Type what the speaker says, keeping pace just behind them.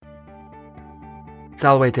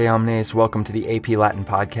Salvete omnes, welcome to the AP Latin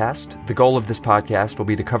podcast. The goal of this podcast will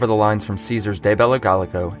be to cover the lines from Caesar's De Bello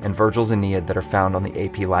Gallico and Virgil's Aeneid that are found on the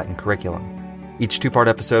AP Latin curriculum. Each two-part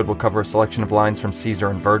episode will cover a selection of lines from Caesar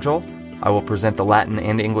and Virgil. I will present the Latin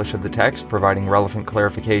and English of the text, providing relevant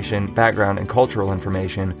clarification, background, and cultural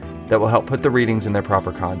information that will help put the readings in their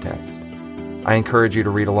proper context. I encourage you to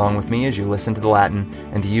read along with me as you listen to the Latin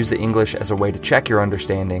and to use the English as a way to check your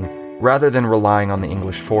understanding, rather than relying on the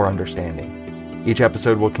English for understanding. Each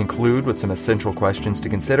episode will conclude with some essential questions to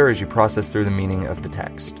consider as you process through the meaning of the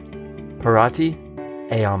text. Parati,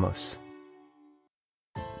 eamus.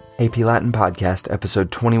 AP Latin Podcast, Episode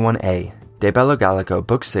 21a, De Bello Gallico,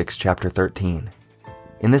 Book 6, Chapter 13.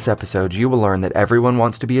 In this episode, you will learn that everyone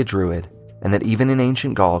wants to be a druid, and that even in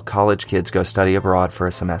ancient Gaul, college kids go study abroad for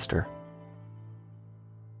a semester.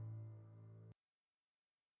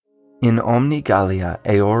 In omni Gallia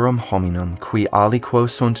eorum hominum qui aliquo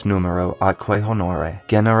sunt numero atque honore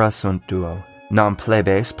genera sunt duo, nam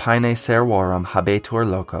plebes paene servorum habetur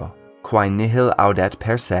loco, quae nihil audet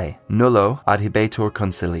per se, nullo adhibetur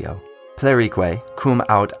concilio. Plerique, cum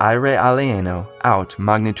aut aere alieno, aut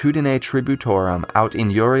magnitudine tributorum, aut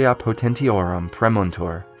injuria potentiorum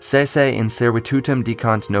premuntur, sese in servitutem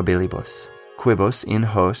dicant nobilibus, quibus in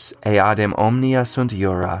hos eadem omnia sunt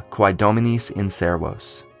iura, quae dominis in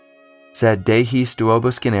servos. Sed dehis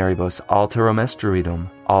duobus generibus alterum est druidum,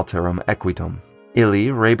 alterum equitum.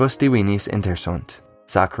 Illi rebus divinis intersunt,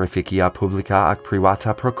 sacrificia publica ac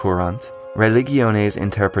privata procurant, religiones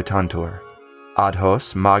interpretantur. Ad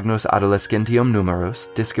hos magnus adolescentium numerus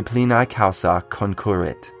disciplinae causa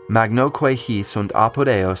concurrit, magnoque hi sunt apud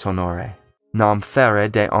eos honore. Nam fere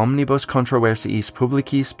de omnibus controversiis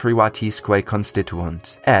publicis privatisque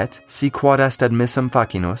constituunt, et, si quod est admissum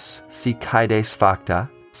facinus, si caedes facta,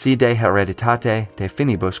 si de hereditate de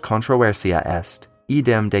finibus controversia est,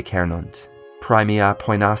 idem decernunt, praemia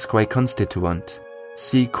poenasque constituunt,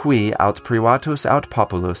 si qui aut privatus aut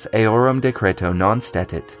populus eorum decreto non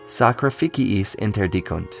stetit, sacrificiis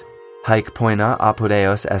interdicunt. Haec poena apud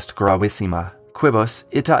eos est gravissima, quibus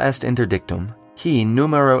ita est interdictum, hi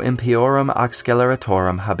numero impiorum ac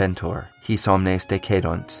sceleratorum habentur, his omnes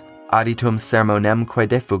decedunt, aditum sermonemque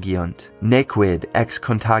defugiunt, nequid ex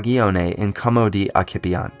contagione incommodi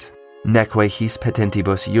accipiant, neque his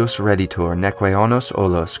petentibus ius reditur, neque honos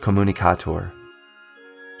olos communicatur.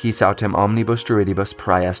 His autem omnibus druidibus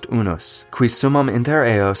praest unus, qui summum inter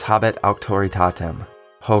eos habet auctoritatem.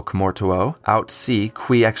 Hoc mortuo, aut si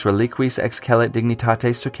qui ex reliquis excellet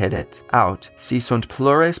dignitate succedit, aut si sunt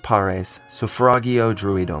plures pares suffragio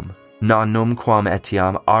druidum, non numquam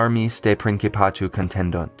etiam armis de principatu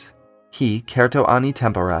contendunt. Hi certo anni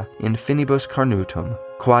tempora in finibus carnutum,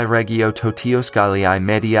 quae regio totius Galliae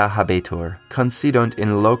media habetur, considunt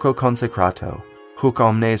in loco consecrato, huc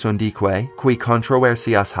omnes undique, qui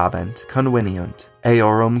controversias habent, conveniunt,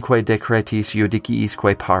 eorumque decretis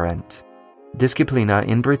judiciisque parent. Disciplina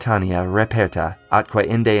in Britannia reperta, atque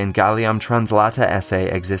inde in Galliam translata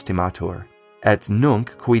esse existimatur. Et nunc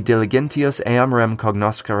qui diligentius eam rem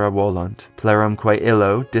cognoscere volunt, plerumque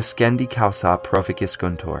illo discendi causa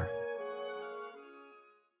proficiscuntur.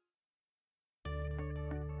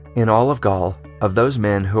 In all of Gaul, of those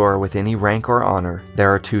men who are with any rank or honor,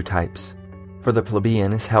 there are two types. For the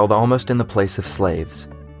plebeian is held almost in the place of slaves,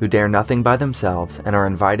 who dare nothing by themselves and are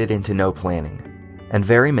invited into no planning. And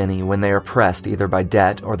very many, when they are pressed either by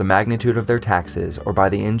debt or the magnitude of their taxes or by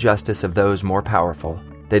the injustice of those more powerful,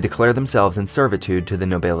 they declare themselves in servitude to the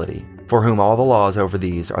nobility, for whom all the laws over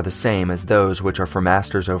these are the same as those which are for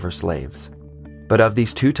masters over slaves. But of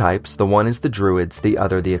these two types, the one is the Druids, the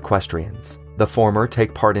other the Equestrians. The former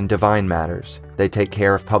take part in divine matters, they take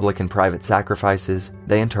care of public and private sacrifices,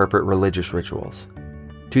 they interpret religious rituals.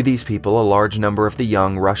 To these people a large number of the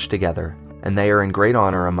young rush together, and they are in great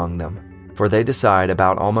honor among them, for they decide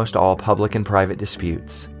about almost all public and private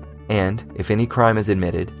disputes. And, if any crime is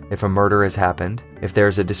admitted, if a murder has happened, if there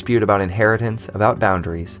is a dispute about inheritance, about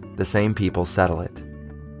boundaries, the same people settle it.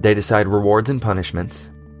 They decide rewards and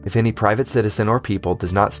punishments. If any private citizen or people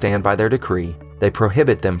does not stand by their decree, they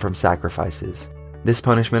prohibit them from sacrifices. This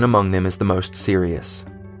punishment among them is the most serious.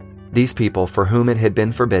 These people, for whom it had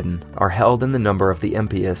been forbidden, are held in the number of the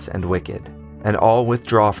impious and wicked, and all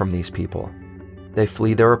withdraw from these people. They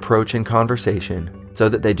flee their approach in conversation, so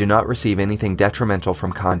that they do not receive anything detrimental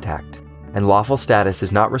from contact, and lawful status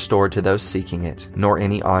is not restored to those seeking it, nor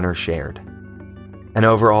any honor shared. And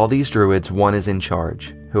over all these druids one is in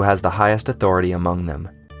charge, who has the highest authority among them.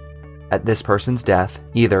 At this person's death,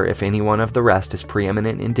 either if any one of the rest is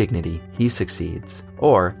preeminent in dignity, he succeeds,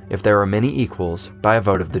 or, if there are many equals, by a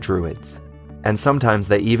vote of the Druids. And sometimes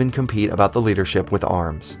they even compete about the leadership with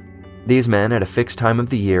arms. These men, at a fixed time of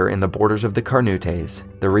the year in the borders of the Carnutes,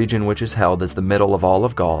 the region which is held as the middle of all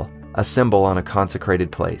of Gaul, assemble on a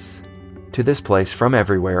consecrated place. To this place from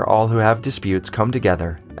everywhere all who have disputes come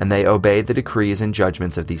together, and they obey the decrees and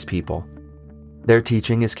judgments of these people. Their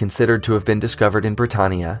teaching is considered to have been discovered in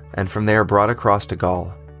Britannia, and from there brought across to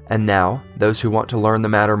Gaul. And now, those who want to learn the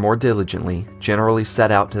matter more diligently generally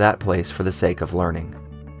set out to that place for the sake of learning.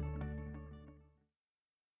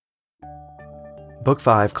 Book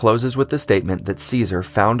 5 closes with the statement that Caesar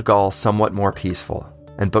found Gaul somewhat more peaceful,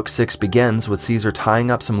 and Book 6 begins with Caesar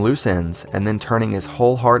tying up some loose ends and then turning his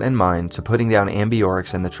whole heart and mind to putting down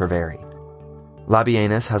Ambiorix and the Treveri.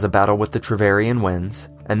 Labienus has a battle with the Treveri and wins,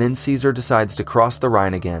 and then Caesar decides to cross the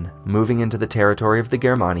Rhine again, moving into the territory of the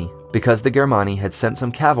Germani, because the Germani had sent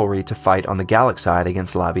some cavalry to fight on the Gallic side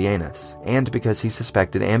against Labienus, and because he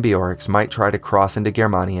suspected Ambiorix might try to cross into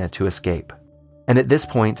Germania to escape. And at this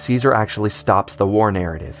point, Caesar actually stops the war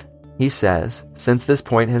narrative. He says, since this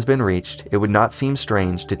point has been reached, it would not seem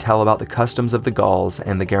strange to tell about the customs of the Gauls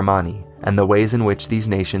and the Germani, and the ways in which these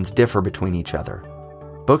nations differ between each other.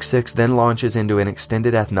 Book 6 then launches into an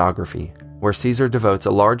extended ethnography, where Caesar devotes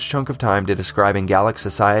a large chunk of time to describing Gallic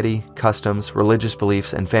society, customs, religious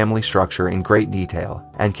beliefs, and family structure in great detail,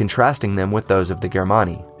 and contrasting them with those of the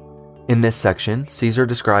Germani. In this section, Caesar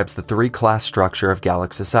describes the three-class structure of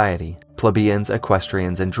Gallic society: plebeians,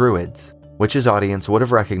 equestrians, and druids, which his audience would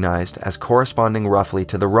have recognized as corresponding roughly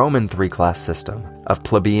to the Roman three-class system of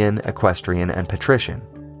plebeian, equestrian, and patrician.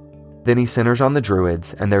 Then he centers on the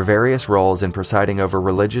druids and their various roles in presiding over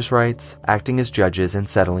religious rites, acting as judges, and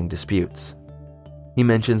settling disputes. He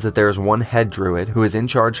mentions that there is one head druid who is in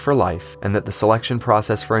charge for life, and that the selection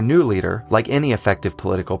process for a new leader, like any effective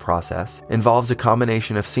political process, involves a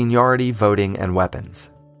combination of seniority, voting, and weapons.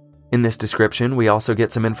 In this description, we also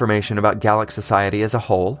get some information about Gallic society as a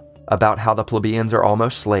whole, about how the plebeians are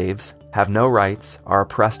almost slaves, have no rights, are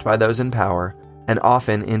oppressed by those in power, and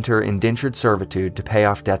often enter indentured servitude to pay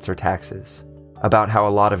off debts or taxes, about how a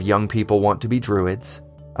lot of young people want to be druids,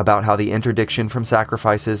 about how the interdiction from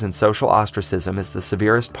sacrifices and social ostracism is the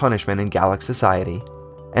severest punishment in Gallic society,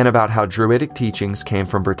 and about how druidic teachings came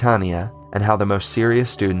from Britannia and how the most serious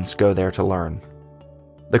students go there to learn.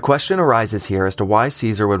 The question arises here as to why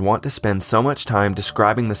Caesar would want to spend so much time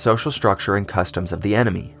describing the social structure and customs of the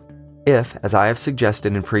enemy. If, as I have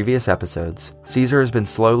suggested in previous episodes, Caesar has been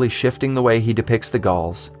slowly shifting the way he depicts the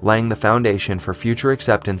Gauls, laying the foundation for future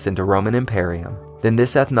acceptance into Roman Imperium, then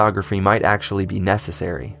this ethnography might actually be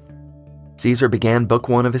necessary. Caesar began Book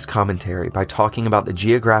 1 of his commentary by talking about the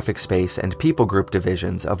geographic space and people group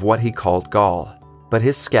divisions of what he called Gaul, but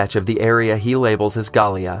his sketch of the area he labels as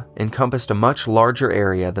Gallia encompassed a much larger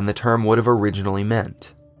area than the term would have originally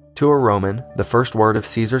meant. To a Roman, the first word of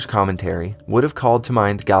Caesar's commentary would have called to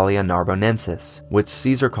mind Gallia Narbonensis, which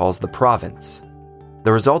Caesar calls the province.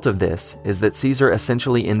 The result of this is that Caesar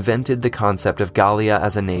essentially invented the concept of Gallia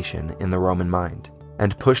as a nation in the Roman mind,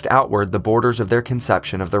 and pushed outward the borders of their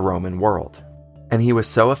conception of the Roman world. And he was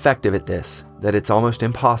so effective at this that it's almost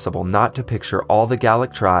impossible not to picture all the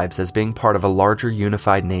Gallic tribes as being part of a larger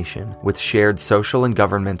unified nation with shared social and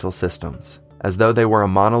governmental systems, as though they were a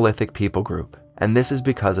monolithic people group, and this is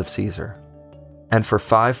because of Caesar. And for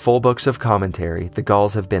 5 full books of commentary, the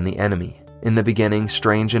Gauls have been the enemy. In the beginning,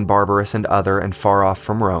 strange and barbarous and other and far off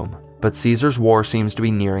from Rome, but Caesar's war seems to be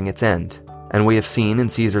nearing its end, and we have seen in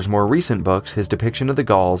Caesar's more recent books his depiction of the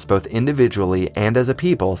Gauls both individually and as a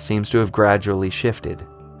people seems to have gradually shifted.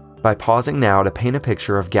 By pausing now to paint a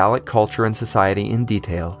picture of Gallic culture and society in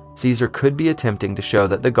detail, Caesar could be attempting to show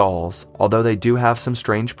that the Gauls, although they do have some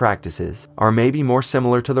strange practices, are maybe more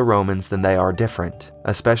similar to the Romans than they are different,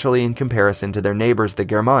 especially in comparison to their neighbors the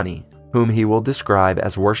Germani, whom he will describe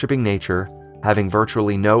as worshipping nature, having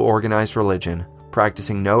virtually no organized religion,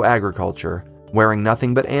 practicing no agriculture, wearing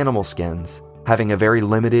nothing but animal skins, having a very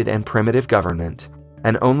limited and primitive government,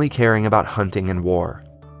 and only caring about hunting and war.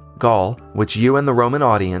 Gaul, which you and the Roman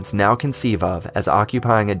audience now conceive of as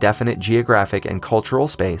occupying a definite geographic and cultural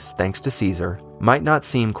space thanks to Caesar, might not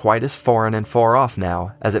seem quite as foreign and far off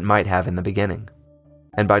now as it might have in the beginning.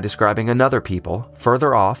 And by describing another people,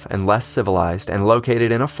 further off and less civilized and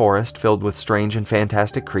located in a forest filled with strange and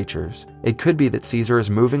fantastic creatures, it could be that Caesar is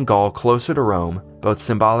moving Gaul closer to Rome, both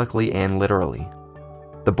symbolically and literally.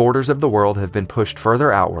 The borders of the world have been pushed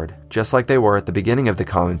further outward, just like they were at the beginning of the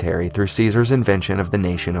commentary through Caesar's invention of the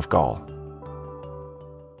nation of Gaul.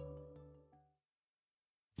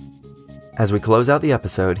 As we close out the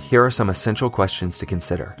episode, here are some essential questions to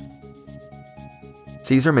consider.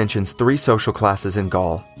 Caesar mentions 3 social classes in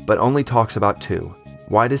Gaul, but only talks about 2.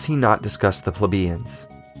 Why does he not discuss the plebeians?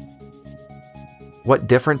 What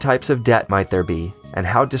different types of debt might there be, and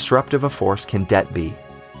how disruptive a force can debt be?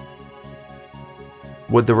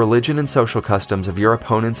 Would the religion and social customs of your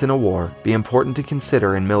opponents in a war be important to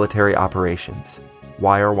consider in military operations?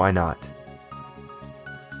 Why or why not?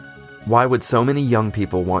 Why would so many young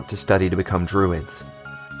people want to study to become druids?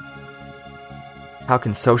 How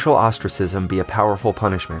can social ostracism be a powerful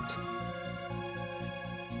punishment?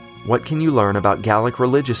 What can you learn about Gallic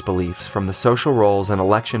religious beliefs from the social roles and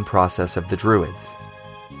election process of the druids?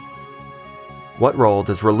 What role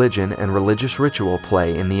does religion and religious ritual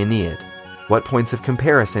play in the Aeneid? What points of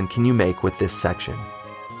comparison can you make with this section?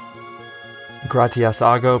 Gratias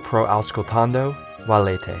ago pro auscultando,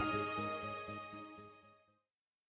 valete.